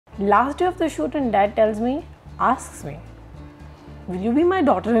Last day of the shoot and dad asks me, will you be my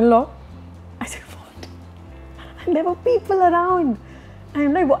daughter-in-law? I said, what? And there were people around. And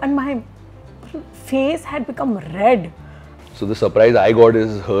I'm like, what? And my face had become red. So the surprise I got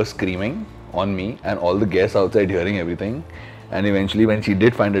is her screaming on me and all the guests outside hearing everything. And eventually when she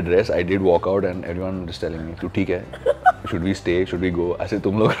did find a dress, I did walk out and everyone was telling me, "Tu theek hai? Should we stay? Should we go?" I said,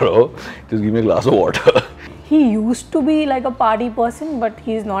 "Tum log raho, just give me a glass of water." He used to be like a party person, but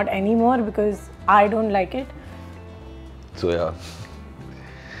he's not anymore because I don't like it. So yeah.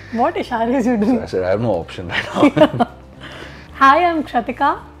 What ishares you do? So I said, I have no option right now. Hi, I'm Kratika.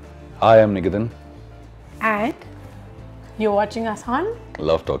 Hi, I'm Nikitin. And you're watching us on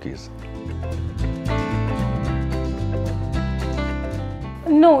Love Talkies.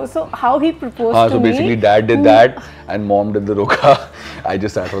 No, so how he proposed to so me. basically dad did that and mom did the roka. I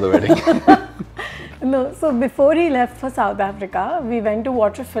just sat for the wedding. No, so before he left for South Africa, we went to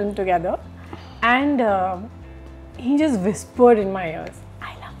watch a film together and he just whispered in my ears,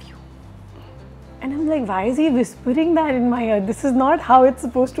 "I love you." And I'm like, why is he whispering that in my ear? This is not how it's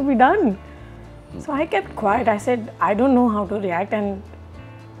supposed to be done. So I kept quiet. I said, I don't know how to react and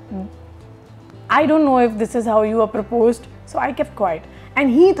I don't know if this is how you are proposed. So I kept quiet. And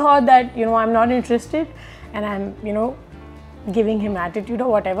he thought that, I'm not interested and I'm, giving him attitude or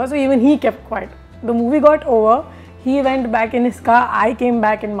whatever. So even he kept quiet. The movie got over. He went back in his car. I came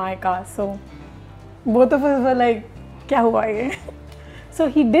back in my car. So both of us were like, kya hua ye? So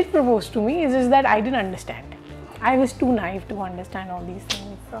he did propose to me. It's just that I didn't understand. I was too naive to understand all these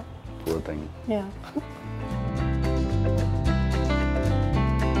things. So. Poor thing. Yeah.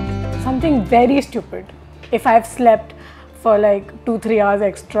 Something very stupid. If I've slept for like 2-3 hours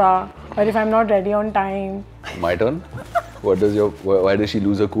extra, or if I'm not ready on time. My turn. Why does she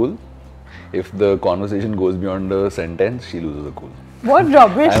lose her cool? If the conversation goes beyond a sentence, she loses her cool. What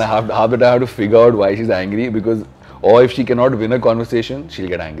rubbish! And half the time I have to figure out why she's angry or if she cannot win a conversation, she'll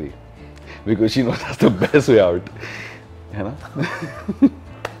get angry. Because she knows that's the best way out. You know?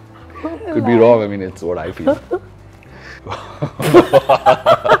 Could be wrong, I mean, it's what I feel.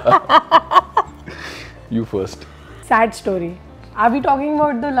 You first. Sad story. Are we talking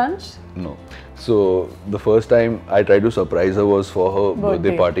about the lunch? No. So, the first time I tried to surprise her was for her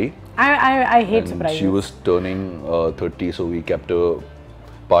birthday party. I hate surprises. She was turning 30, so we kept a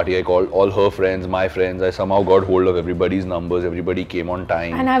party. I called all her friends, my friends. I somehow got hold of everybody's numbers. Everybody came on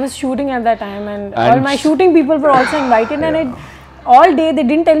time. And I was shooting at that time and all my shooting people were also invited and all day they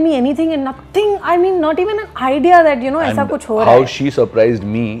didn't tell me anything and nothing, I mean not even an idea that aisa kuch ho raha hai. How she surprised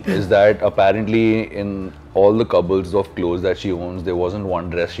me is that apparently in all the cupboards of clothes that she owns, there wasn't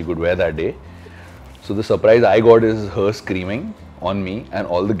one dress she could wear that day. So the surprise I got is her screaming on me and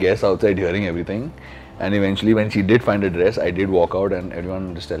all the guests outside hearing everything. And eventually when she did find a dress, I did walk out and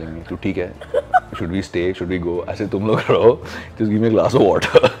everyone was telling me, "Tu theek hai? Should we stay? Should we go?" I said, "Tum log raho, just give me a glass of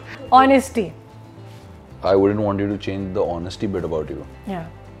water." Honesty. I wouldn't want you to change the honesty bit about you. Yeah.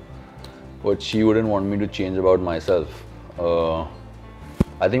 But she wouldn't want me to change about myself.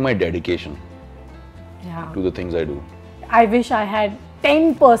 I think my dedication to the things I do. I wish I had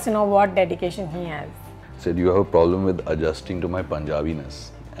 10% of what dedication he has. Said, you have a problem with adjusting to my Punjabiness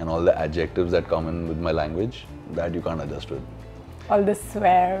and all the adjectives that come in with my language that you can't adjust with. All the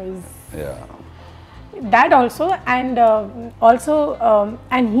swears. Yeah. That also and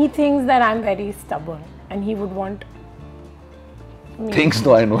and he thinks that I'm very stubborn and he would want me. Things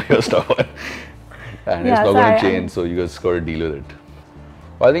no, I know you're stubborn. And it's not going to change, so you just got to deal with it.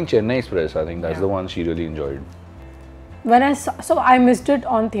 Well, I think Chennai Express, I think that's the one she really enjoyed. When I saw, so I missed it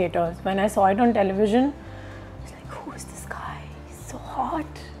on theatres. When I saw it on television, I was like, who is this guy? He's so hot.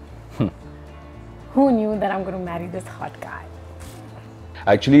 Who knew that I'm going to marry this hot guy?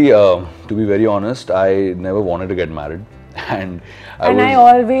 Actually, to be very honest, I never wanted to get married. And I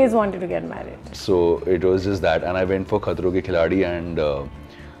always wanted to get married. So it was just that. And I went for Khatron Ke Khiladi and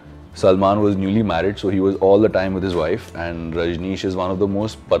Salman was newly married, so he was all the time with his wife. And Rajneesh is one of the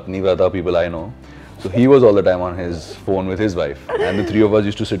most Patni Vrata people I know. So he was all the time on his phone with his wife. And the three of us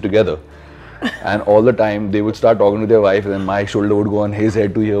used to sit together. And all the time they would start talking to their wife and then my shoulder would go on his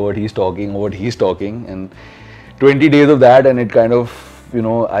head to hear what he's talking or what he's talking. And 20 days of that and it kind of,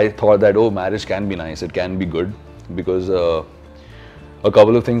 I thought that, oh, marriage can be nice, it can be good. Because a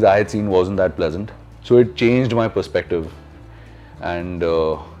couple of things I had seen wasn't that pleasant. So it changed my perspective. And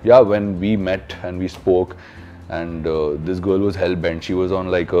when we met and we spoke and this girl was hell-bent. She was on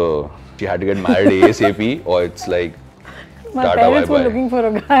like she had to get married ASAP or it's like my parents were looking for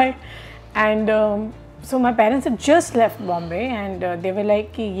a guy and so my parents had just left Bombay and they were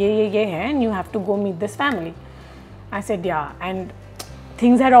like, ye hai and you have to go meet this family. I said, yeah, and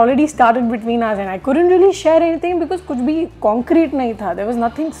things had already started between us and I couldn't really share anything because कुछ भी concrete नहीं था. There was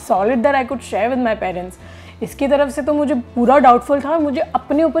nothing solid that I could share with my parents. इसकी तरफ से तो मुझे पूरा doubtful था, मुझे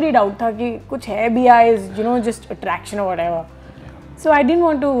अपने ऊपर ही doubt था कि कुछ है भी is, you know, just attraction or whatever. So I didn't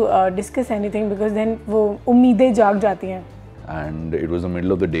want to discuss anything because then वो उम्मीदें जाग जाती हैं. And it was the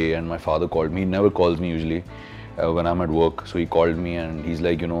middle of the day and my father called me. He never calls me usually when I'm at work. So he called me and he's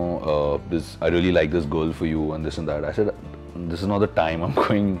like, you know, I really like this girl for you and this and that. I said, this is not the time, I'm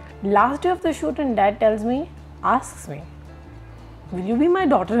going. Last day of the shoot and dad asks me, will you be my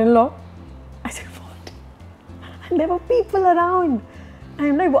daughter-in-law? I said, what? And there were people around. And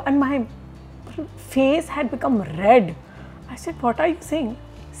I'm like, and my face had become red. I said, what are you saying?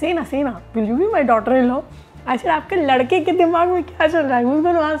 Say na, will you be my daughter-in-law? I said, आपके लड़के के दिमाग में क्या चल रहा है? Who's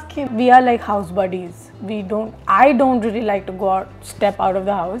going to ask him? We are like house buddies. I don't really like to go out, step out of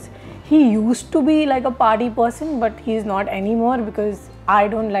the house. He used to be like a party person, but he's not anymore because I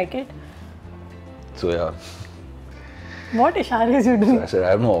don't like it. So yeah. What ishares you doing? So I said, I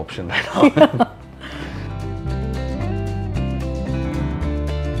have no option right now.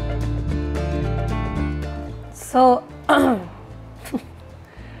 So.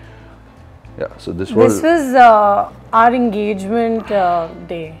 Yeah, so this was our engagement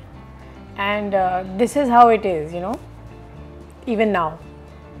day, and this is how it is, you know. Even now,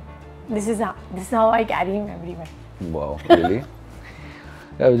 this is how I carry him everywhere. Wow, really?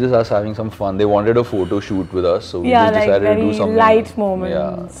 Yeah, it was just us having some fun. They wanted a photo shoot with us, so we just decided to do something. Light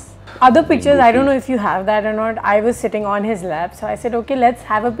moments. Yeah. Other pictures, I don't know if you have that or not. I was sitting on his lap, so I said, okay, let's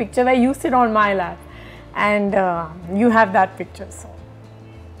have a picture where you sit on my lap, and you have that picture. So.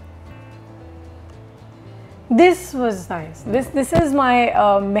 This was nice. This is my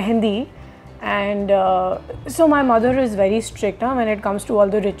mehendi, and so my mother is very strict when it comes to all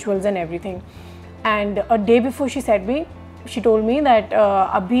the rituals and everything. And a day before she told me that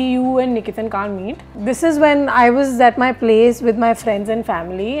abhi you and Nikitin can't meet. This is when I was at my place with my friends and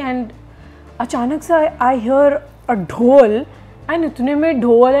family, and achanak se I hear a dhol, and itne mein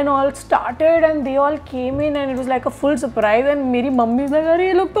dhol and all started, and they all came in, and it was like a full surprise. And meri mummy was like,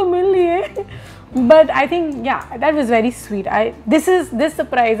 "Arey ye log to mil liye." But I think, yeah, that was very sweet. This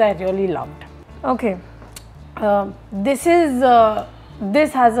surprise I really loved. Okay, this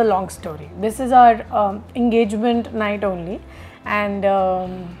has a long story. This is our engagement night only, and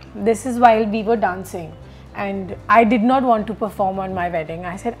this is while we were dancing. And I did not want to perform on my wedding.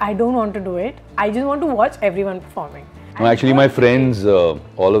 I said, I don't want to do it. I just want to watch everyone performing. No, actually, my friends,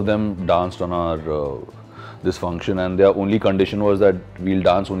 all of them danced on our this function, and their only condition was that we'll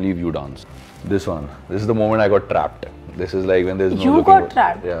dance only if you dance. This is the moment I got trapped. This is like when there's no You got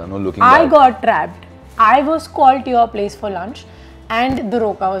trapped? Yeah, no looking back. I got trapped. I was called to your place for lunch and the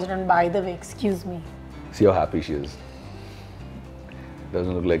roka was done, by the way, excuse me. See how happy she is.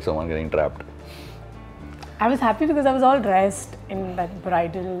 Doesn't look like someone getting trapped. I was happy because I was all dressed in that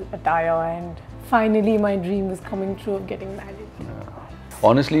bridal attire and finally my dream was coming true of getting married. Yeah.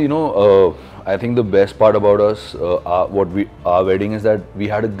 Honestly, you know, I think the best part about us, our wedding is that we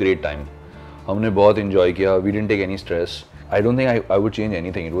had a great time. हमने बहुत enjoy किया. We didn't take any stress. I don't think I would change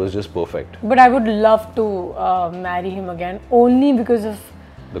anything. It was just perfect. But I would love to marry him again only because of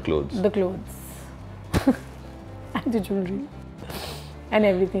the clothes. The clothes. And the jewelry. And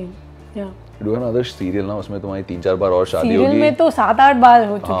everything. Yeah. Do another serial ना, उसमें तुम्हारी 3-4 बार और शादी होगी. Serial में तो 7-8 बार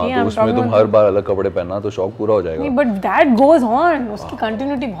हो चुकी है. तो उसमें तुम हर बार अलग कपड़े पहनना तो शौक पूरा हो जाएगा. नहीं, but that goes on. उसकी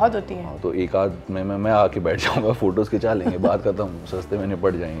continuity बहुत होती है. तो एक आध में मैं आके बैठ जाऊँगा, फोटोज खिंचा लेंगे, बात खत्म, सस्ते में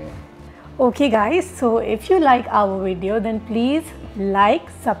निपट जाएंगे. Okay guys, so if you like our video then please like,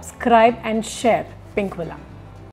 subscribe and share PINKVILLA.